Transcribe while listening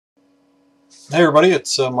Hey everybody,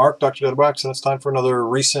 it's Mark, DoctorDeadwax, and it's time for another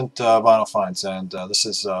recent vinyl finds, and this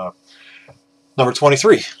is number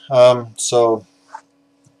 23. Addendum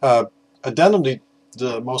to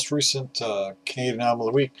the most recent Canadian album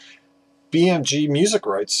of the week, BMG Music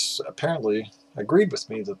Rights apparently agreed with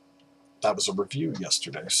me that that was a review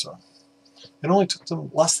yesterday, so it only took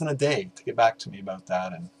them less than a day to get back to me about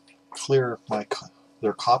that and clear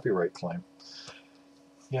their copyright claim.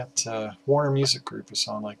 Yet Warner Music Group is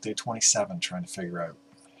on like day 27 trying to figure out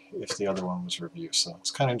if the other one was review. So it's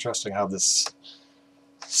kind of interesting how this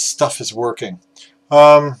stuff is working.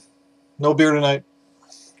 No beer tonight.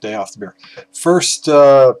 Day off the beer. First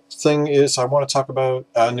thing is I want to talk about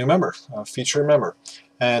a new member, a featured member.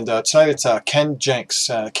 And tonight it's Ken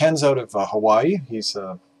Jencks. Ken's out of Hawaii. He's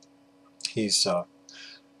an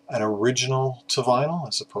original to vinyl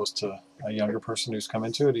as opposed to a younger person who's come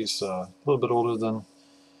into it. He's a little bit older than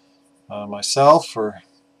myself,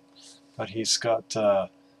 but he's got a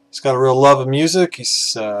real love of music.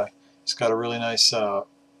 He's got a really nice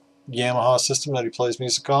Yamaha system that he plays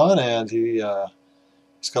music on, and he's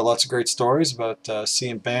got lots of great stories about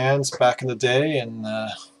seeing bands back in the day, and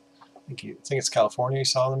I think it's California he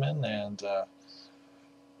saw them in, and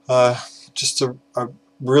just a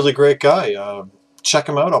really great guy. Check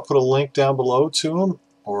him out. I'll put a link down below to him,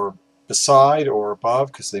 or beside or above,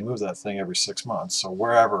 because they move that thing every 6 months, so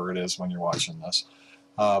wherever it is when you're watching this.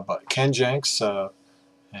 But Ken Jencks,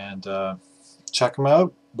 and check him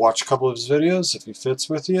out. Watch a couple of his videos. If he fits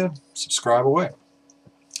with you, subscribe away.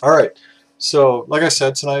 Alright, so like I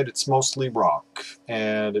said, tonight it's mostly rock,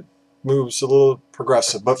 and it moves a little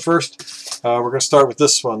progressive. But first, we're going to start with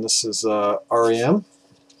this one. This is R.E.M.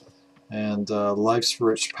 and Life's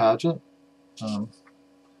Rich Pageant. I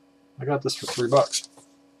got this for $3.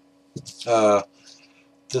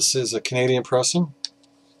 This is a Canadian pressing,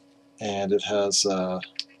 and it has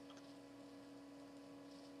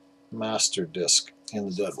master disc in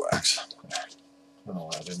the deadwax. I don't know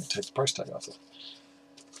why I didn't take the price tag off it.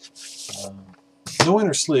 No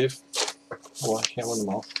inner sleeve. Oh, I can't win them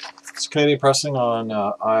all. It's Canadian pressing on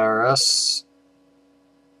IRS,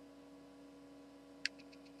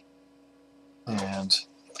 and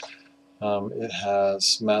it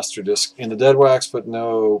has master disc in the deadwax, but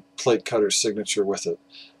no plate cutter signature with it.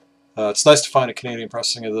 It's nice to find a Canadian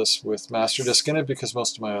pressing of this with master disc in it, because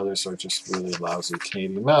most of my others are just really lousy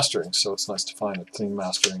Canadian mastering, so it's nice to find a clean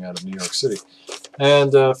mastering out of New York City.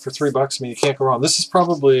 And for $3, I mean, you can't go wrong. This is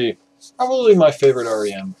probably my favorite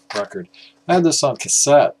R.E.M. record. I had this on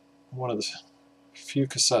cassette, one of the few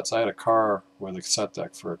cassettes. I had a car with a cassette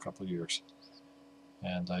deck for a couple of years,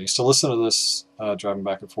 and I used to listen to this driving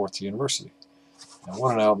back and forth to university. And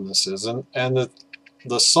what an album this is! And the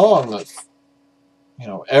song that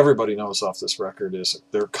everybody knows off this record is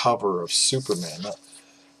their cover of Superman.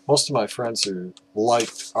 Most of my friends who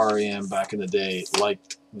liked R.E.M. back in the day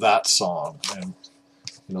liked that song, and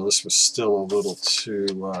this was still a little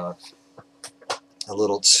too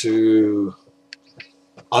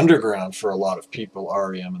underground for a lot of people.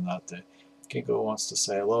 R.E.M. in that day. Kinko wants to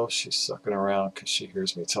say hello. She's sucking around because she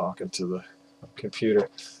hears me talking to the computer.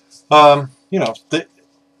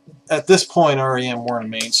 At this point, R.E.M. weren't a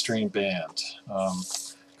mainstream band.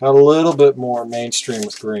 Got a little bit more mainstream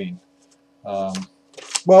with Green. Well,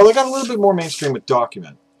 they got a little bit more mainstream with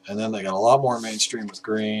Document, and then they got a lot more mainstream with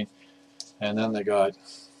Green, and then they got,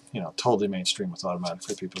 totally mainstream with Automatic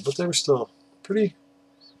for People. But they were still pretty,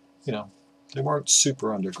 they weren't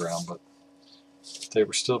super underground, but they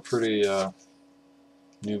were still pretty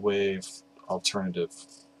new wave alternative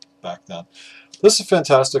back then. This is a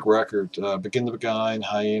fantastic record. Begin the Beguine,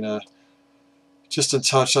 Hyena, Just in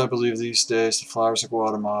Touch, I Believe These Days, The Flowers of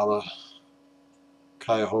Guatemala,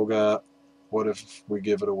 Cuyahoga, What If We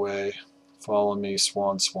Give It Away, Follow Me,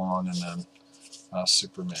 Swan Swan, and then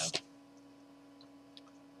Superman.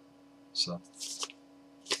 So,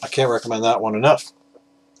 I can't recommend that one enough.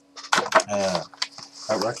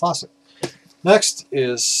 Outright classic. Next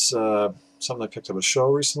is something I picked up at a show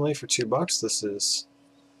recently for $2. This is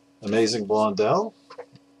Amazing Blondel.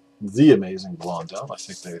 The Amazing Blondel. I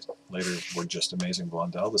think they later were just Amazing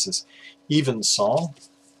Blondel. This is Evensong.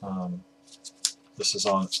 This is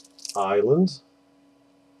on Island.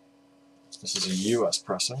 This is a US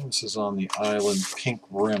pressing. This is on the Island Pink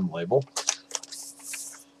Rim label.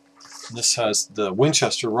 This has the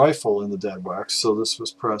Winchester rifle in the deadwax, so this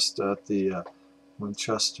was pressed at the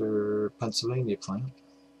Winchester, Pennsylvania plant.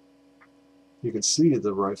 You can see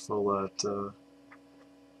the rifle at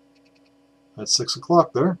 6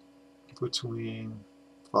 o'clock there, between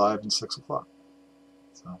 5 and 6 o'clock.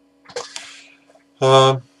 So,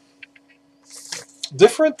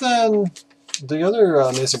 different than The other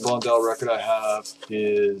amazing Blondel record I have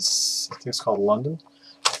is, I think it's called London.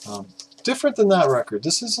 Different than that record.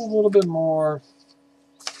 This is a little bit more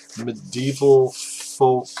medieval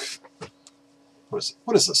folk.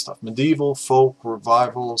 What is this stuff? Medieval folk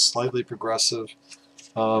revival, slightly progressive.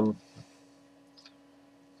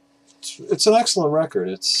 It's an excellent record.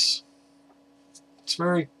 It's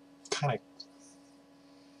very kind of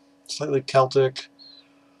slightly Celtic.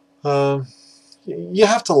 You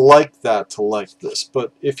have to like that to like this,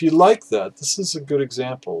 but if you like that, this is a good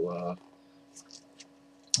example.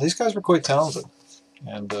 These guys were quite talented,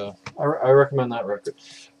 and I recommend that record.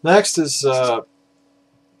 Next is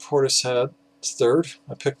Portishead Third.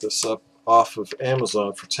 I picked this up off of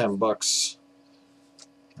Amazon for $10.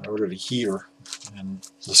 I ordered a heater, and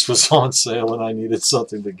this was on sale, and I needed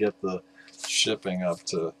something to get the shipping up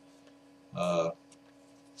to the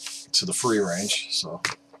free range. So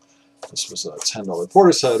this was a $10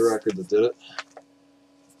 Portishead record that did it,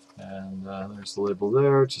 and there's the label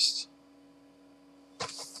there.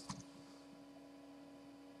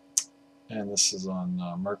 And this is on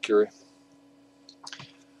Mercury.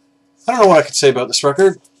 I don't know what I could say about this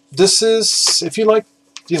record. This is, if you like,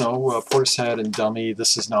 you know, Portishead and Dummy,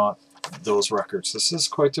 this is not those records. This is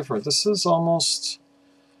quite different. This is almost,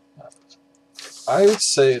 I would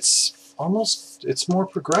say it's more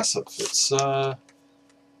progressive. It's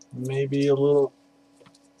maybe a little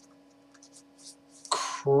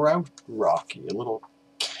kraut-rocky, a little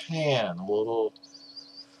can, a little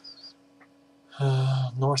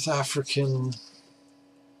North African,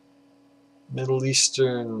 Middle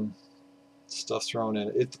Eastern stuff thrown in.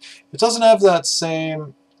 It doesn't have that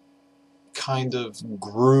same kind of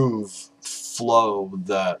groove flow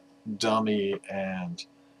that Dummy and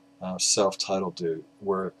Self-Titled do,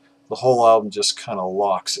 where the whole album just kind of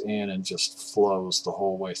locks in and just flows the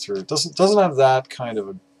whole way through. It doesn't have that kind of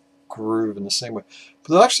a groove in the same way.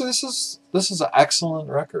 But actually, this is an excellent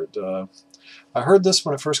record. I heard this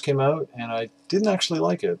when it first came out, and I didn't actually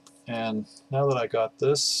like it. And now that I got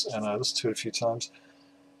this, and I listened to it a few times,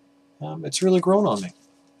 it's really grown on me.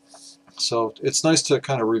 So it's nice to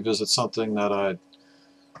kind of revisit something that I'd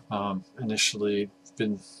initially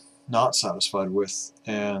been not satisfied with,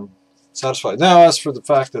 and satisfied. Now, as for the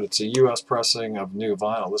fact that it's a US pressing of new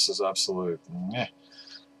vinyl, this is absolute meh.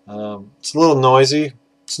 It's a little noisy.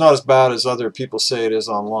 It's not as bad as other people say it is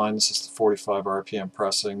online. This is the 45 RPM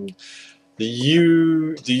pressing. The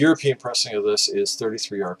European pressing of this is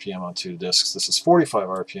 33 RPM on 2 discs. This is 45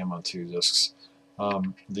 RPM on 2 discs.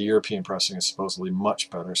 The European pressing is supposedly much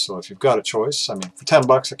better. So if you've got a choice, I mean, for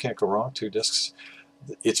 $10, I can't go wrong. 2 discs.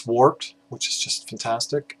 It's warped, which is just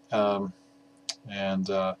fantastic.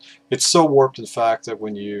 It's so warped, in fact, that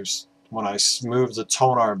when I moved the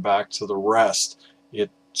tone arm back to the rest, it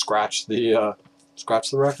scratched the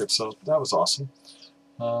record. So that was awesome.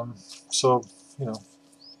 So, you know,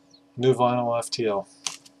 new vinyl FTL,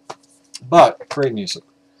 but great music.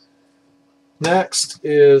 Next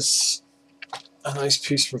is a nice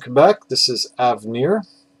piece from Quebec. This is Av'nir.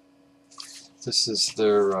 This is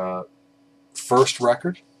their first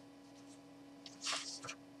record.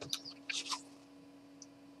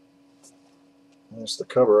 There's the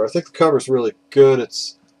cover. I think the cover is really good.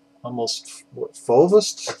 It's almost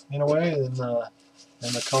Fauvist in a way in the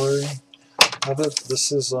coloring of it.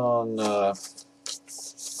 This is on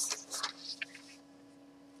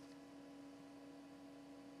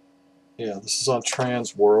yeah, this is on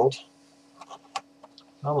Trans World.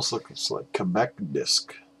 It almost looks like Quebec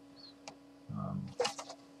disc.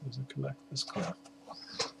 Is it Quebec disc? Yeah.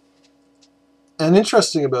 And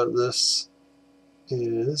interesting about this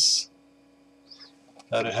is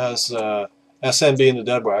that it has SNB and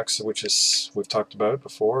TheDeadwax, which is, we've talked about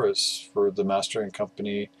before, is for the mastering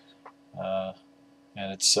company, and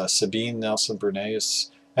it's Sabine Nelson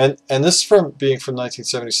Bernays. And this being from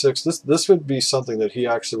 1976, this would be something that he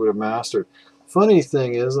actually would have mastered. Funny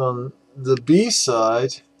thing is, on the B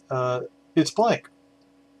side, it's blank.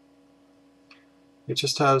 It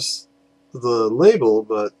just has the label,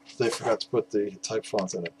 but they forgot to put the type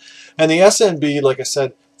font in it. And the SNB, like I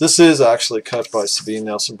said, this is actually cut by Sabine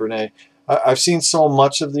Nelson Bernays. I've seen so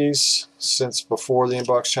much of these since before the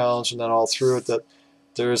Inbox Challenge and then all through it that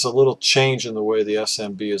there is a little change in the way the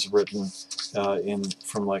SNB is written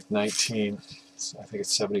from like I think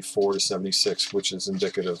it's 74 to 76, which is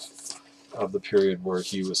indicative of the period where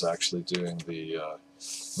he was actually doing the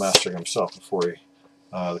mastering himself before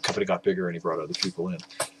the company got bigger and he brought other people in.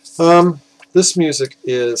 This music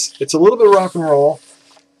it's a little bit rock and roll.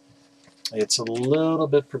 It's a little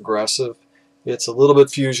bit progressive. It's a little bit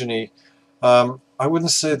fusiony. I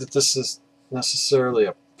wouldn't say that this is necessarily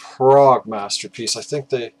a prog masterpiece. I think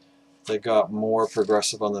they They got more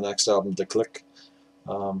progressive on the next album, De Click.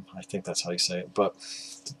 I think that's how you say it. But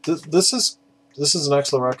this is an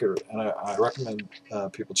excellent record, and I recommend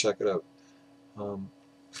people check it out. I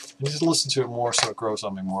need to listen to it more so it grows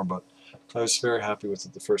on me more, but I was very happy with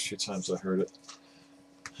it the first few times I heard it.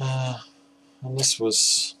 And this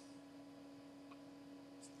was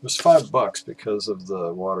 $5 because of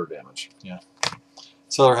the water damage. Yeah.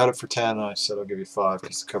 Seller had it for 10, and I said I'll give you 5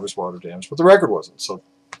 because the cover's water damage, but the record wasn't. So,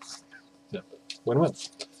 yeah, win-win.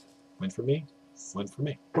 Win for me, win for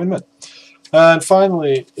me, win-win. And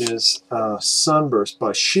finally is Sunburst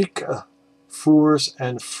by Sheikah, Fours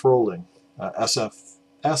and Froling,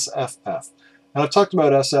 S.F.F. And I've talked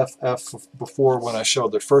about S.F.F. before when I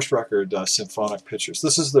showed their first record, Symphonic Pictures.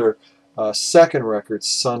 This is their second record,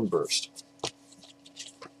 Sunburst.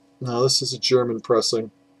 Now this is a German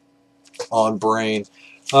pressing on Brain.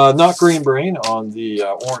 Not Green Brain, on the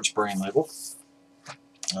Orange Brain label.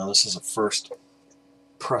 This is a first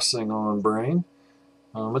pressing on Brain.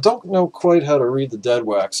 I don't know quite how to read the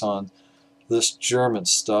deadwax on this German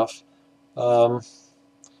stuff. But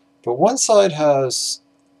one side has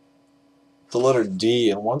the letter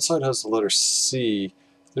D and one side has the letter C.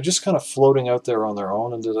 They're just kind of floating out there on their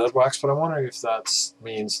own in the deadwax, but I'm wondering if that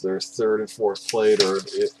means they're third and fourth plate, or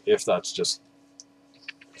if that's just,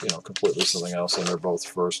 you know, completely something else and they're both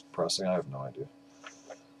first pressing. I have no idea.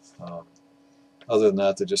 Other than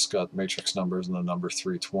that, they just got matrix numbers and the number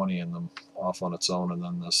 320 in them off on its own, and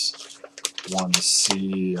then this one, the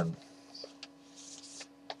C and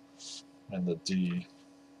the D.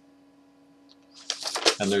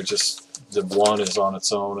 And they're just, the 1 is on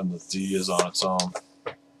its own and the D is on its own.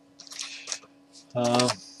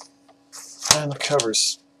 And the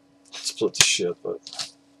cover's split to shit,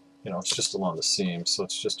 but you know, it's just along the seam, so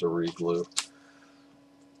it's just a re-glue.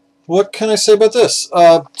 What can I say about this?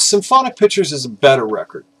 Symphonic Pictures is a better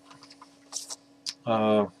record.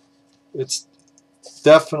 It's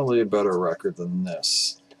definitely a better record than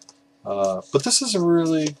this. But this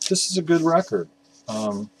is a good record.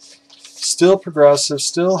 Still progressive,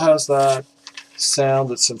 still has that sound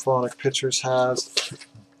that Symphonic Pictures has,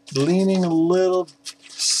 leaning a little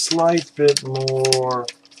slight bit more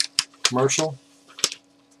commercial,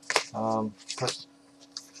 but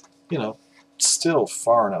you know, still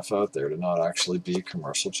far enough out there to not actually be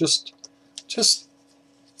commercial. Just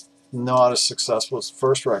not as successful as the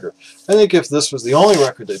first record. I think if this was the only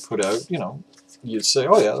record they put out, you know, you'd say,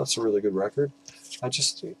 oh yeah, that's a really good record.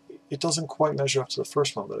 It doesn't quite measure up to the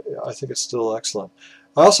first one, but I think it's still excellent.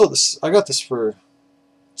 I got this for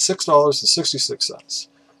 $6.66.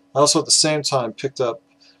 I also at the same time picked up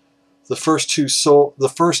the first two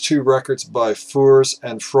records by Fours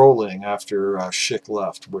and Froling after Schick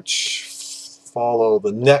left, which follow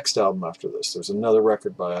the next album after this. There's another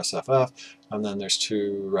record by S.F.F, and then there's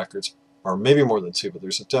 2 records, or maybe more than 2, but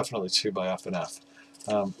there's definitely 2 by F&F.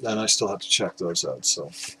 And I still have to check those out.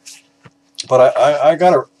 So, but I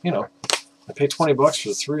got a, you know, I paid $20 for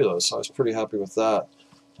the 3 of those, so I was pretty happy with that.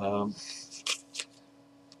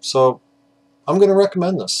 So I'm going to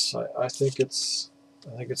recommend this. I think it's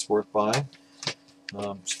worth buying,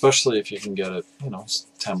 especially if you can get it. You know, it's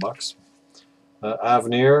 $10.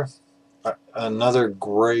 Av'nir, another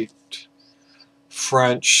great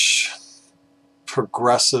French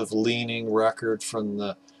progressive leaning record from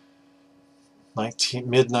the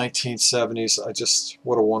mid-1970s.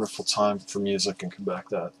 What a wonderful time for music in Quebec.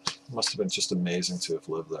 That must have been just amazing to have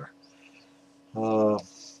lived there.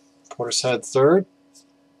 Portishead third.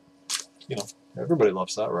 You know, everybody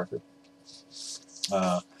loves that record.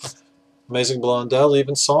 Amazing Blondel,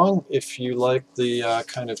 Evensong. If you like the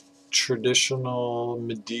kind of traditional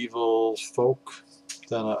medieval folk,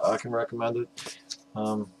 then I can recommend it.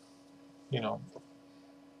 You know,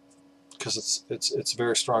 because it's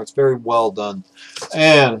very strong. It's very well done,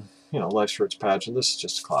 and you know, Life's for its Pageant. This is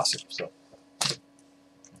just a classic. So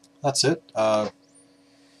that's it.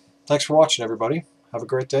 Thanks for watching, everybody. Have a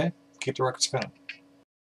great day. Keep the record spinning.